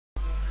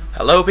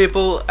Hello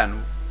people,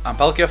 and I'm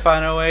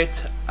Pokémon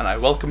 08, and I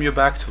welcome you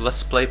back to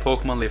Let's Play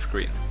Pokémon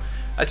LeafGreen.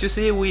 As you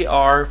see, we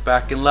are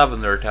back in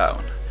Lavender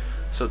Town.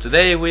 So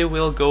today we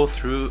will go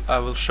through, I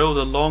will show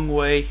the long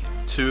way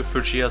to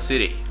Fuchsia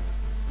City.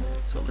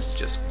 So let's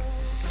just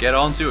get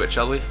on to it,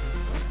 shall we?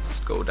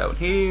 Let's go down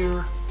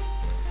here.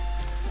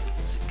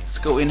 Let's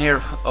go in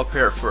here, up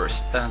here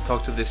first, and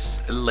talk to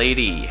this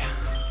lady.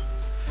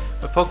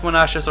 My Pokemon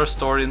ashes are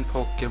stored in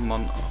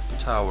Pokemon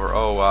Tower.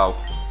 Oh wow.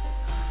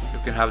 You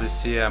can have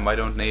this TM, I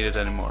don't need it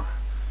anymore.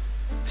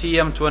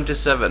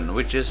 TM27,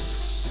 which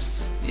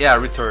is... yeah,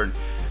 return.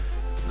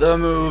 The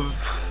move,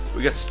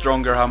 we get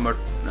stronger hammer.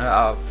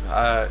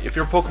 If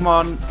your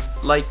Pokemon,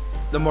 like,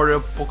 the more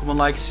your Pokemon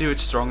likes you,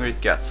 it's stronger it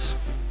gets.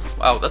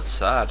 Wow, that's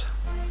sad.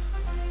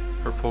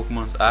 Her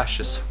Pokemon's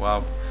ashes,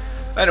 wow.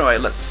 Anyway,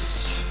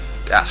 let's...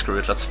 yeah, screw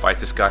it, let's fight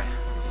this guy.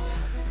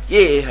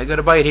 Yeah, I got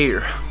a bite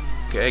here.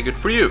 Okay, good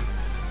for you.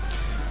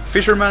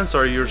 Fishermen's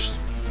are yours.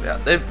 Yeah,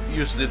 they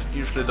usually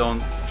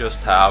don't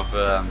just have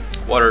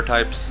water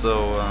types,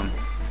 so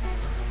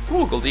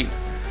ooh, Goldeen.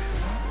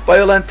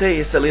 Violente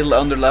is a little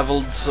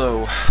underleveled,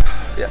 so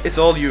yeah, it's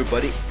all you,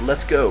 buddy.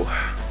 Let's go.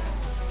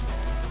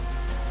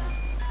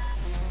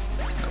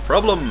 No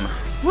problem.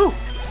 Woo.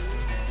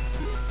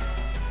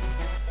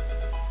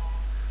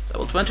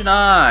 Level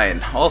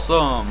 29.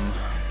 Awesome.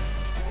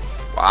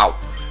 Wow.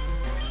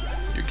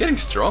 You're getting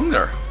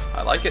stronger.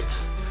 I like it.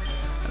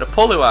 And a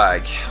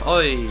Poliwag.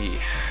 Oi.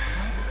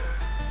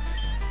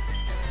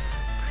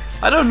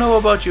 I don't know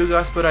about you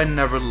guys, but I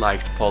never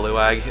liked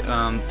Poliwag.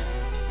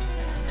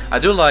 I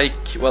do like,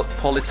 well,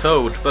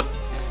 Politoad, but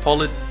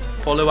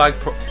Poliwag,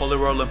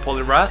 Poliwhirl, and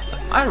Poliwrath,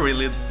 I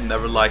really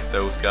never liked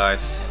those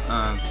guys.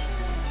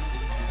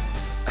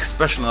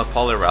 Especially not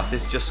Poliwrath,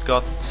 it's just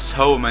got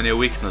so many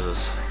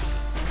weaknesses.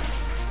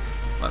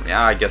 Well,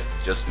 yeah, I guess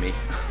it's just me.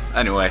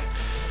 Anyway.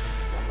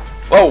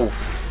 Whoa!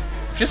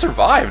 She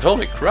survived,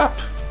 holy crap!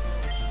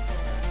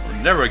 I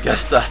would never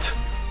guessed that.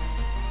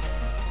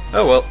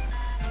 Oh well.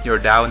 You're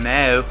down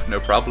now, no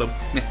problem.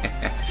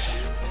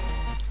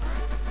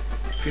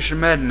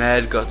 Fisherman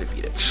Ned got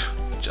defeated.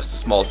 Just a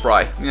small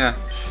fry, yeah.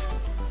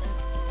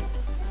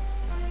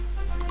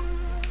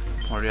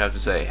 What do you have to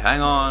say? Hang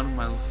on,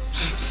 well,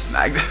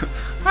 snagged.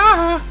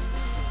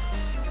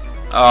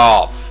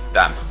 Oh,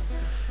 damn.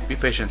 Be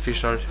patient,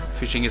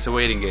 fishing is a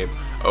waiting game.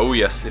 Oh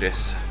yes, it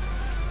is.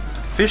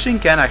 Fishing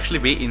can actually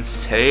be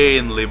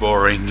insanely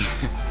boring.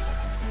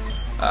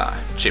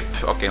 Chip,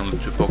 okay, only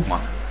 2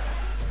 Pokemon.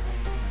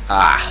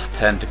 Ah,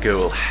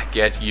 Tentacool,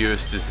 get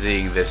used to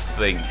seeing this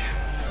thing.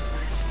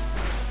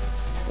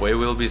 We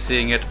will be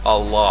seeing it a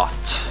lot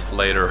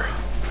later.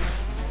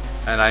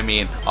 And I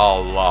mean a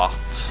lot.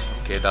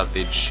 Okay, that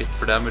did shit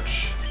for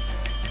damage.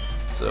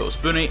 So,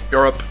 Spoony,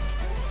 you're up.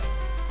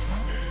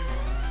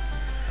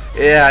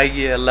 Yeah,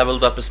 I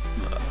leveled up with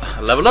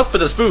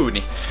a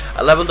Spoony.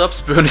 I leveled up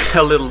Spoony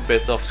a little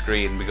bit off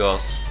screen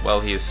because, well,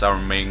 he's our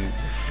main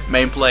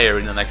player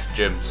in the next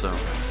gym, so...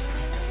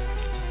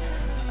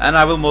 and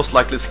I will most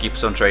likely skip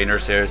some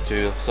trainers here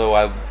too, so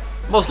I'll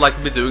most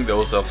likely be doing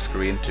those off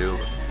screen too.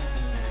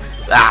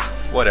 Ah,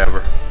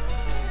 whatever.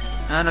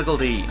 And a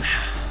Goldeen.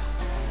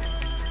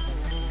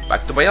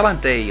 Back to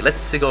Violente,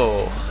 let's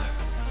go.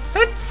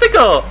 Let's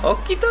go!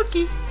 Okie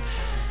dokie.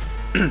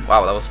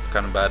 Wow, that was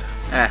kind of bad.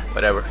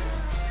 Whatever.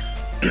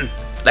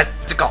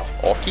 Let's go!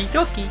 Okie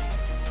dokie.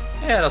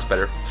 Yeah, that's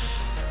better.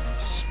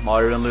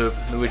 Mario and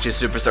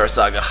Luigi's Superstar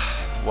Saga.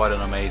 What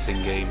an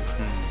amazing game.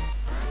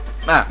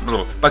 Back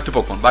to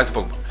Pokemon, back to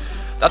Pokemon.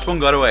 That one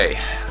got away.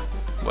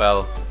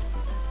 Well...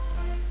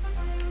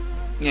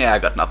 yeah, I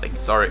got nothing,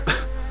 sorry.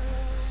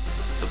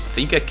 Don't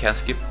think I can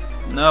skip...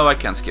 no, I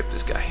can't skip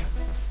this guy.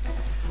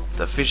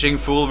 The Fishing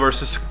Fool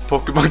versus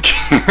Pokemon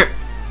King.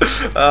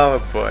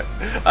 Oh boy,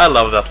 I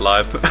love that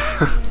line.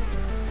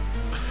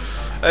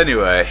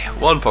 Anyway,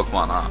 1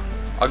 Pokemon, huh?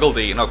 A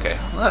Goldeen, okay,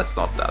 that's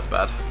not that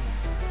bad.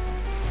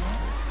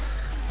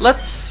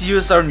 Let's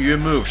use our new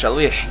move, shall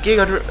we?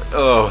 Giga...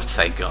 oh,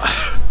 thank god.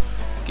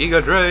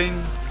 Giga Drain.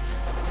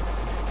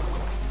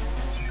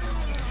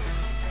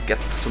 Get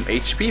some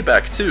HP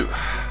back too.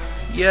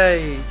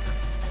 Yay!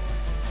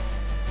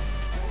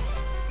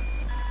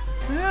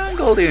 And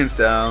Goldeen's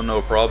down,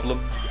 no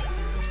problem.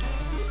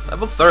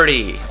 Level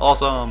 30,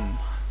 awesome.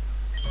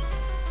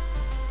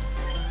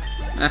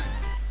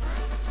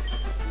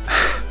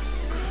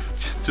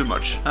 Too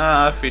much.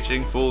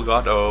 Fishing Fool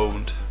got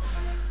owned.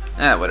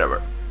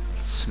 Whatever.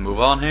 Let's move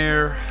on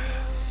here.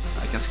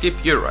 I can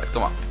skip you, right?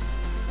 Come on.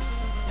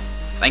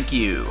 Thank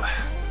you.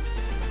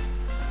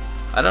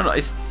 I don't know,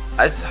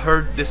 I've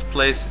heard this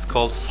place is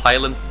called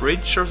Silent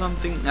Bridge or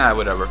something.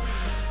 Whatever.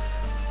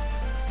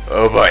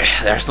 Oh boy,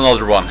 there's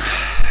another one.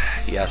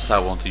 Yes, I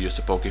want to use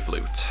the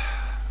Pokeflute.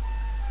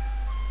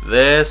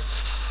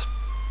 This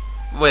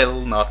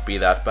will not be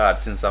that bad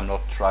since I'm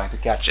not trying to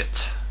catch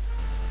it.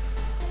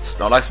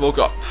 Snorlax woke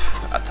up,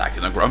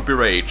 attacking a grumpy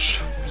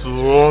rage.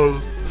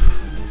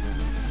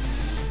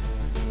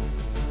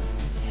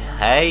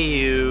 Hey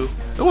you.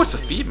 Oh, it's a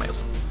female.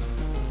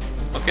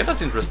 Okay,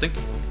 that's interesting.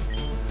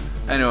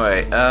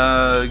 Anyway,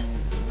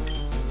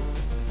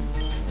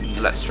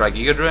 Let's try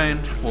Giga Drain.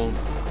 We'll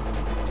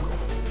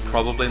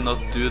probably not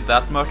do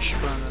that much,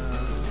 but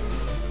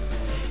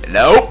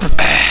nope.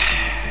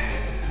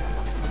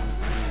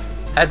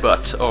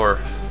 Headbutt or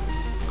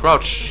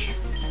crouch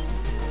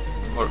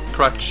or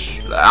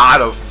crutch. I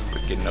don't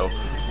freaking know.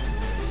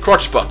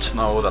 Crotch butt.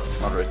 No,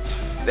 that's not it.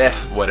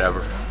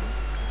 Whatever.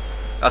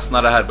 That's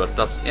not a headbutt.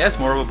 That's it's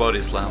more of a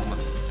body slam.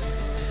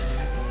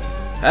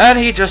 And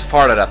he just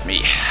farted at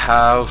me.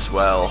 How's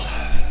well.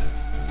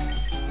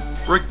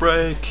 Brick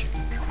break.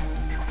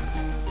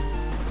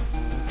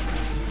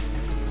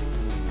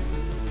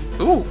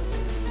 Ooh,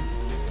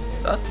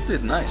 that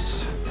did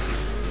nice.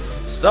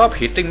 Stop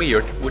hitting me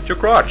with your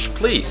crotch,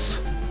 please.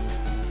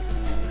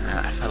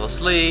 I fell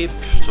asleep,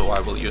 so I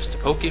will use the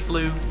Poke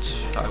Flute.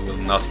 I will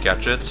not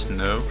catch it,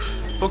 no.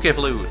 Poke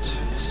Flute.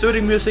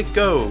 Soothing music,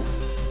 go!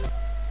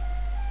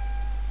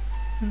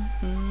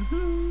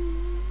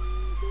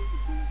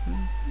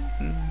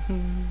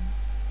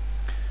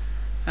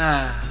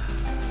 And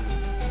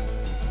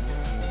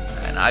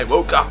I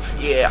woke up,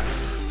 yeah!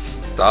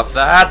 Stop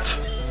that!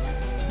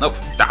 Nope,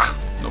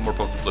 no more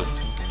Poke Flute.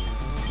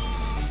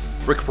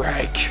 Brick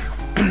break!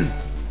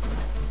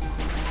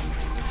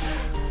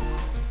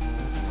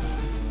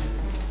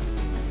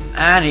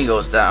 And he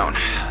goes down,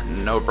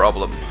 no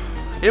problem.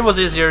 It was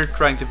easier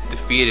trying to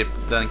defeat it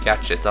than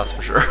catch it, that's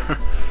for sure.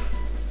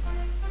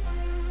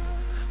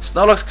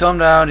 Snorlax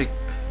calmed down, he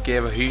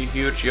gave a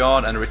huge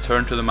yawn and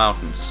returned to the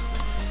mountains.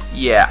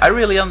 Yeah, I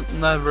really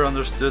never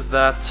understood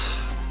that.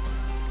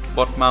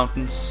 What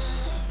mountains?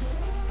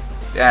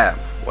 Yeah,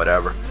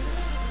 whatever.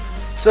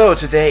 So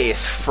today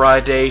is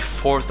Friday,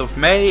 4th of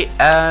May,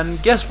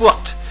 and guess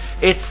what?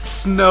 It's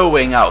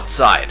snowing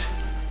outside.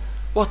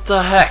 What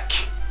the heck?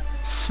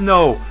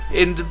 Snow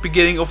in the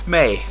beginning of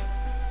May.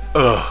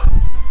 Ugh.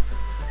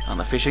 I'm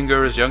the fishing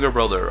guru's younger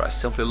brother. I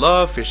simply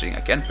love fishing. I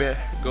can't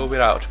go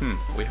without.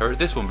 We heard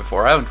this one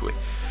before, haven't we?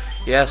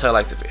 Yes, I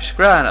like to fish.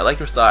 Gran, I like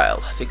your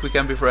style. I think we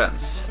can be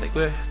friends.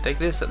 Take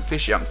this and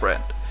fish, young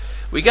friend.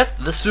 We get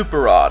the super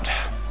rod,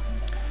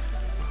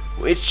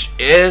 which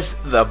is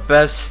the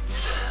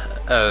best,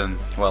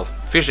 well,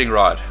 fishing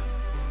rod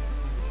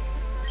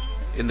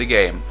in the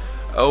game.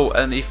 Oh,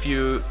 and if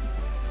you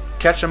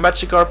catch a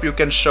Magikarp, you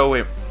can show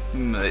him.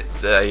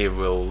 He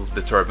will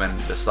determine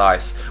the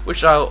size,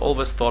 which I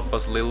always thought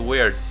was a little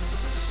weird,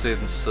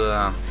 since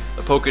the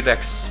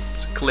Pokédex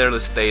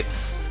clearly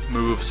states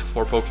moves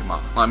for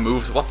Pokemon.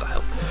 Moves, what the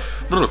hell?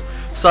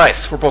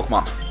 Size for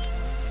Pokemon.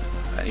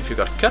 And if you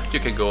got cut, you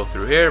can go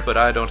through here, but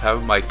I don't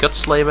have my cut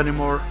slave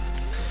anymore.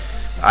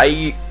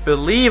 I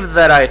believe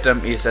that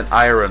item is an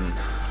iron,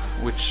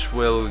 which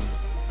will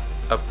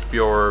up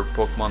your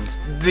Pokemon's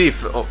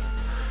diff. Oh.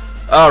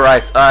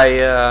 Alright,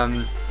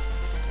 I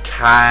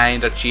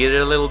kinda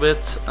cheated a little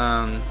bit.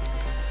 I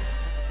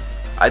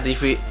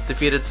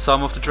defeated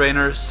some of the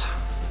trainers.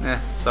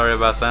 Sorry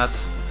about that.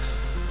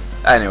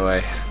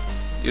 Anyway,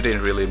 you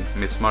didn't really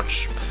miss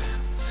much.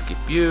 Skip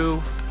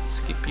you,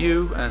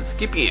 and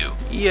skip you.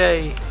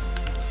 Yay!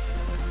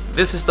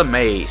 This is the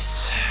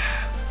maze.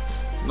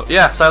 No,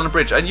 yeah, Silent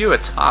Bridge. I knew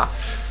it.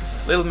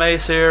 Little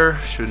maze here.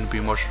 Shouldn't be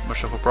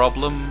much of a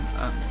problem.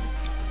 I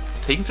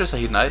think there's a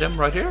hidden item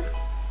right here.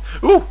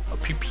 Ooh, a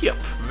PP up.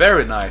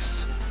 Very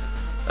nice.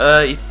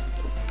 A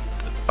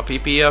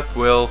PP up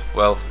will,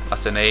 well,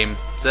 as the name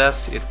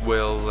says, it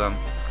will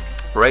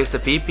raise the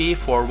PP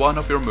for one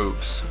of your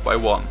moves by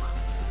 1.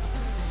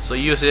 So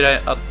use it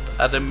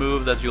at a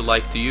move that you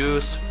like to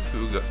use,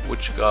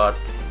 which got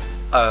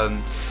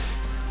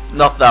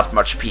not that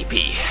much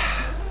PP.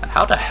 And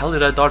how the hell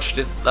did I dodge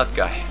that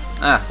guy?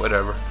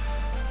 Whatever.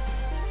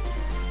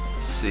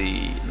 Let's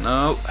see.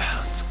 No,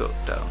 let's go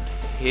down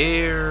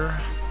here.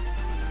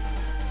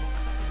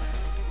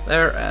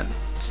 There, and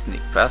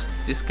sneak past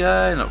this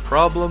guy, no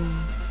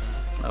problem.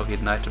 No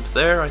hidden items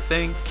there, I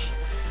think.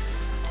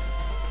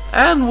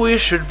 And we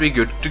should be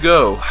good to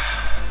go.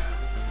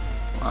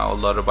 Wow, a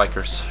lot of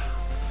bikers.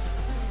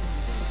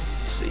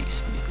 Let's see,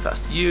 sneak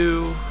past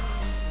you.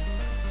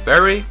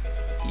 Berry?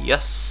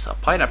 Yes, a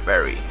pineapple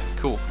berry.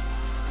 Cool.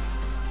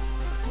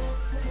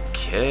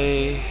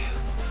 Okay.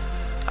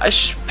 I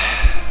should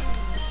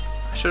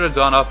have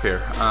gone up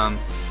here.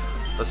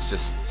 Let's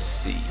just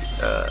see.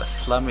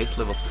 Flammy is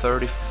level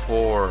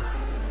 34.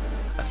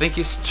 I think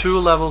he's 2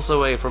 levels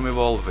away from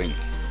evolving.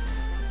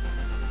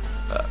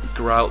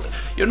 Growl.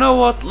 You know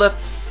what?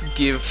 Let's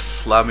give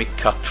Flammy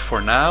cut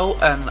for now,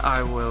 and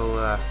I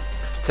will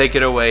take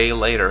it away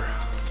later.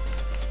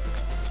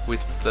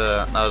 With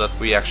now that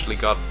we actually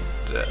got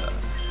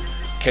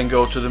can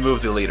go to the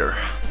move deleter.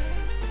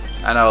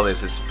 I know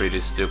this is pretty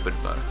stupid,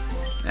 but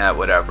yeah,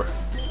 whatever.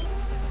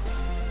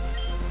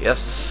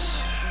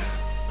 Yes.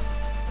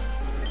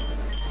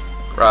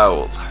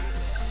 Growl.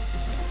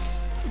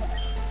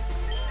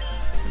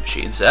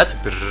 Machine set.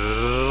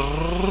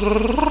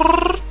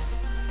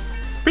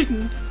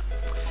 Bing.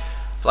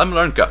 Flame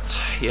learn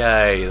cut.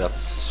 Yay,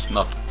 that's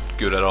not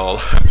good at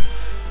all.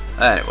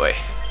 Anyway,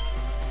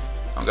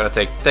 I'm gonna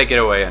take it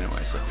away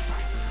anyway, so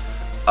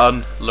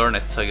unlearn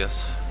it, I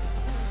guess.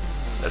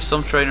 There's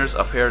some trainers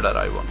up here that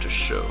I want to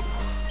show.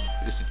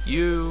 Is it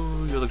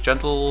you? You look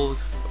gentle.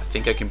 I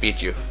think I can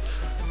beat you.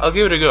 I'll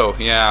give it a go.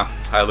 Yeah,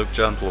 I look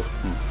gentle.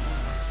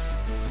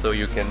 So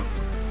you can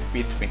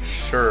beat me,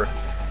 sure.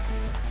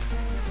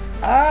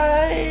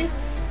 I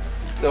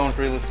don't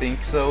really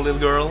think so, little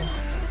girl.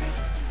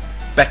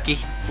 Becky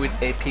with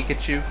a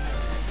Pikachu.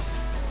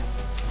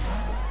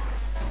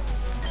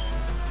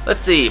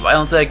 Let's see,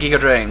 Violent Egg, Giga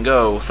Drain,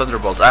 go,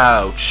 Thunderbolt,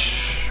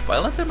 ouch.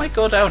 Violent Egg might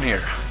go down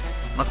here.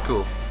 Not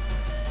cool.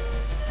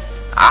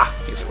 Ah,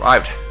 he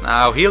survived.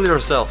 Now heal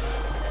yourself.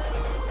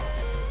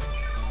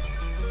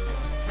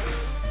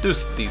 Do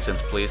decent,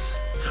 please.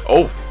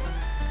 Oh!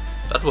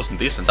 That wasn't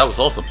decent, that was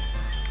awesome.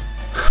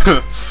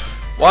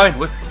 Wine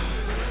Whip,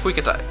 quick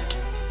attack.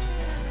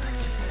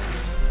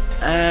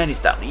 And he's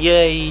down,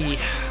 yay!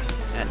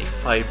 And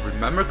if I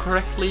remember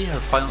correctly, her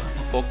final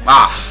Pokemon...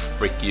 Ah,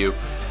 frick you.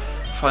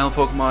 Final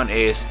Pokemon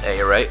is a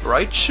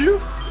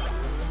Raichu?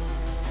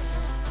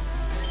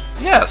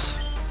 Yes.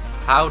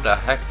 How the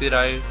heck did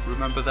I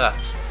remember that?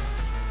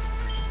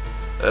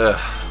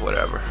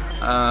 Whatever.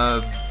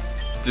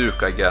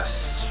 Duke, I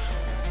guess.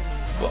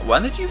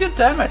 When did you get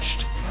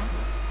damaged?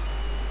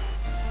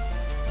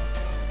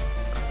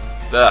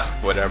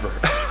 Whatever.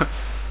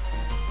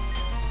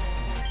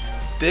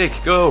 Dig,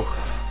 go!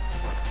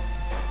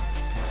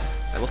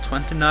 Level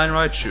 29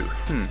 Raichu.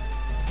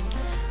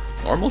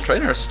 Normal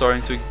trainer is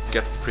starting to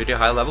get pretty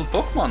high level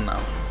Pokemon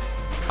now.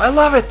 I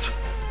love it!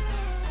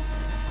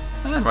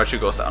 And Raichu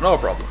goes down, no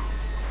problem.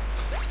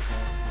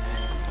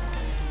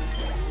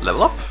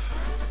 Level up?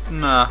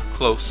 Nah,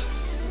 close.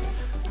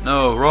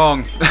 No,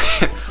 wrong.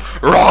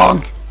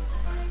 Wrong!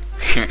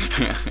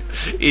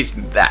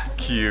 Isn't that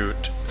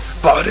cute?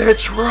 But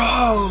it's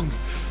wrong!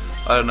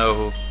 I don't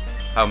know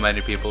how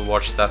many people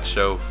watched that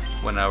show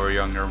when I were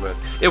younger, but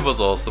it was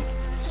awesome.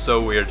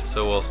 So weird,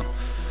 so awesome.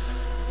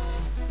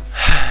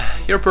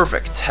 You're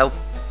perfect. Help.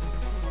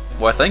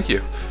 Why, thank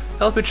you.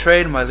 Help me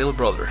train my little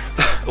brother.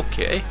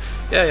 Okay.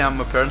 Yeah, I'm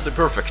apparently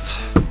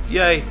perfect.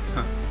 Yay.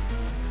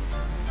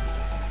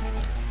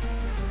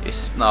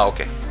 No,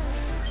 okay.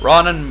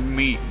 Ron and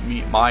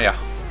Mia.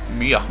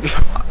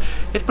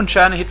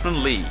 Hitmonchan and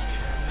Hitmonlee.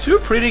 Two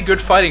pretty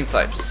good fighting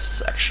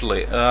types,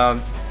 actually.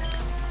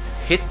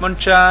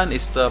 Hitmonchan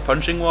is the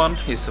punching one.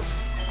 He's of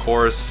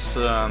course,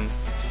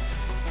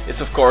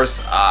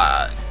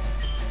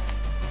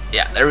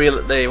 yeah.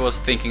 They was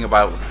thinking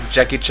about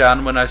Jackie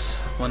Chan when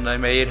I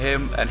made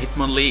him, and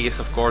Hitmonlee is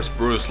of course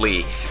Bruce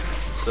Lee.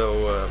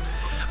 So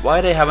why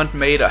they haven't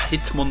made a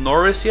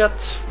Hitmonorris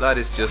yet? That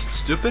is just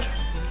stupid.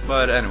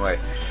 But anyway,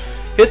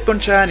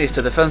 Hitmonchan is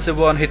the defensive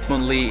one.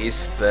 Hitmonlee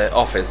is the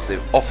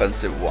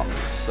offensive one.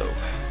 So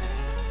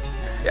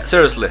yeah,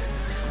 seriously,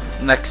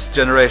 next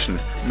generation,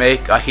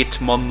 make a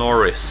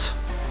Hitmonorris.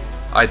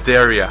 I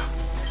dare ya.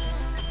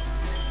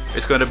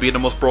 It's going to be the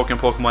most broken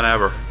Pokemon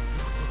ever.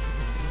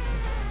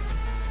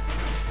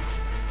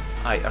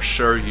 I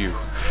assure you.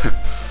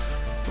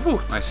 Ooh,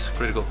 nice,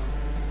 critical.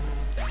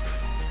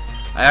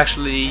 I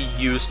actually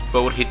used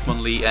both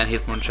Hitmonlee and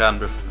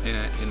Hitmonchan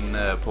in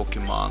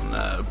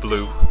Pokemon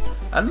Blue,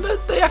 and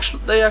they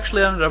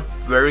actually ended up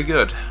very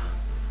good.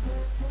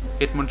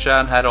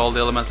 Hitmonchan had all the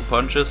elemental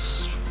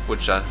punches,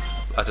 which at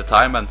the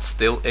time and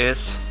still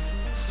is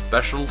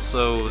special,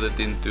 so they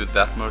didn't do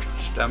that much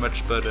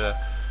damage, but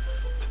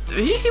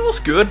he was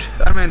good.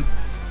 I mean,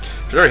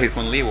 sure,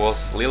 Hitmonlee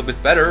was a little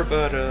bit better,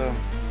 but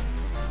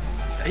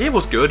he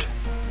was good.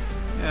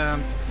 Yeah.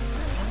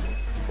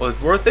 Was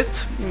it worth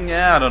it?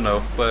 Yeah, I don't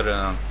know, but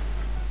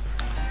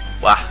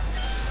wow,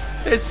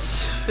 it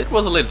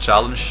was a little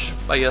challenge,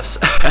 I guess.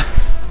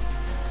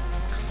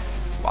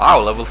 Wow,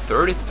 level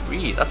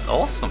 33, that's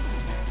awesome.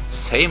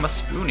 Same as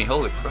Spoony,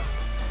 holy crap.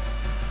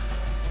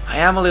 I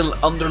am a little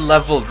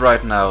under-leveled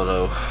right now,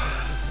 though.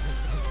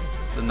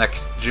 The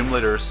next gym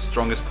leader's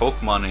strongest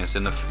Pokemon is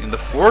in the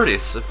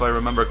 40s, if I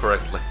remember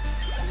correctly.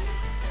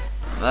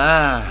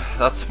 That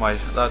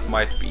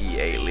might be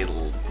a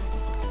little.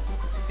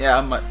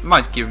 Yeah,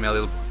 might give me a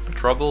little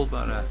trouble,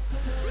 but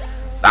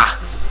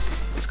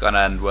it's gonna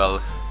end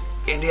well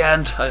in the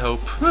end, I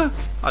hope.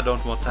 I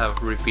don't want to have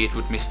a repeat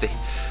with Misty.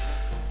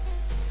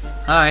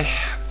 Hi.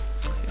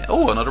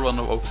 Oh, another one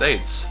of Oak's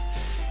aids.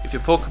 If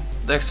your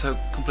Pokédex have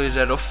completed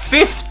that of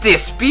 50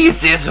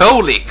 species,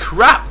 holy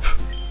crap!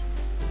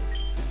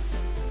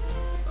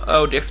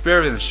 Oh, the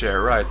experience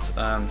share, right?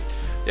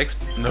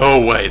 No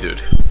way,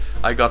 dude.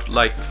 I got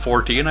like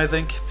 14, I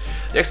think.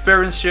 The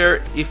experience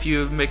share, if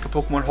you make a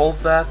Pokemon hold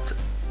that,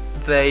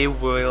 they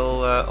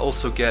will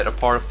also get a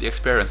part of the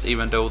experience,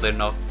 even though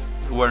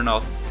were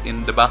not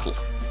in the battle.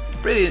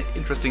 Pretty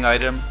interesting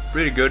item,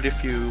 pretty good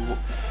if you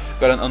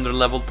got an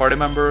under-leveled party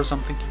member or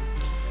something.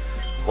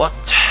 What?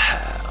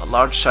 A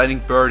large shining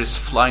bird is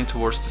flying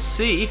towards the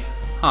sea?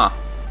 Huh.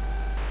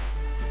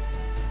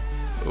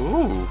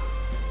 Ooh.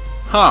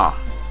 Huh.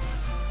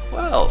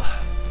 Well,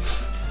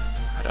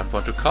 I don't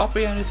want to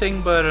copy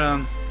anything, but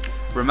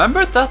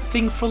remember that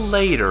thing for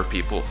later,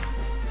 people.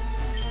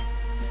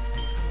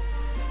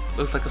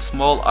 Looks like a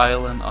small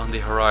island on the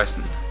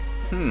horizon.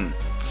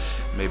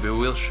 Maybe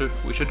we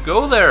should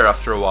go there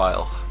after a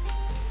while.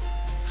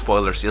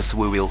 Spoilers, yes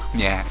we will,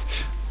 yeah.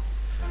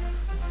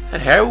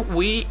 And here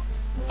we...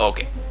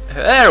 okay,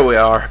 there we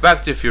are,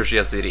 back to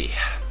Fuchsia City.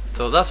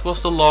 So that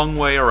was the long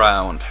way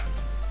around.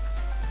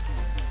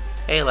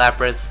 Hey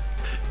Lapras,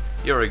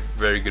 you're a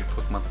very good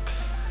Pokemon.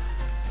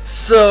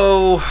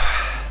 So,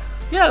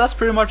 yeah, that's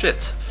pretty much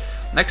it.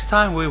 Next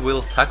time we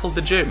will tackle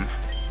the gym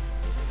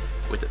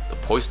with the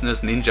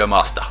poisonous ninja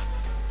master.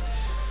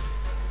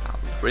 I'm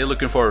really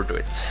looking forward to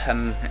it.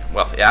 And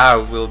well, yeah, I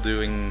will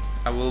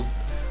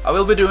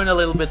be doing a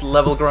little bit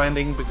level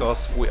grinding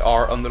because we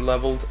are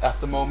under-leveled at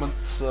the moment.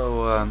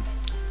 So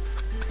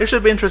it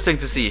should be interesting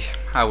to see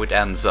how it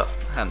ends up.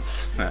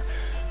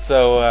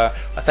 So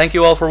I thank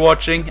you all for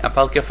watching. I'm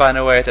Palka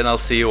Fanawait, and I'll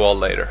see you all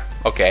later.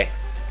 Okay,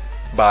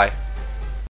 bye.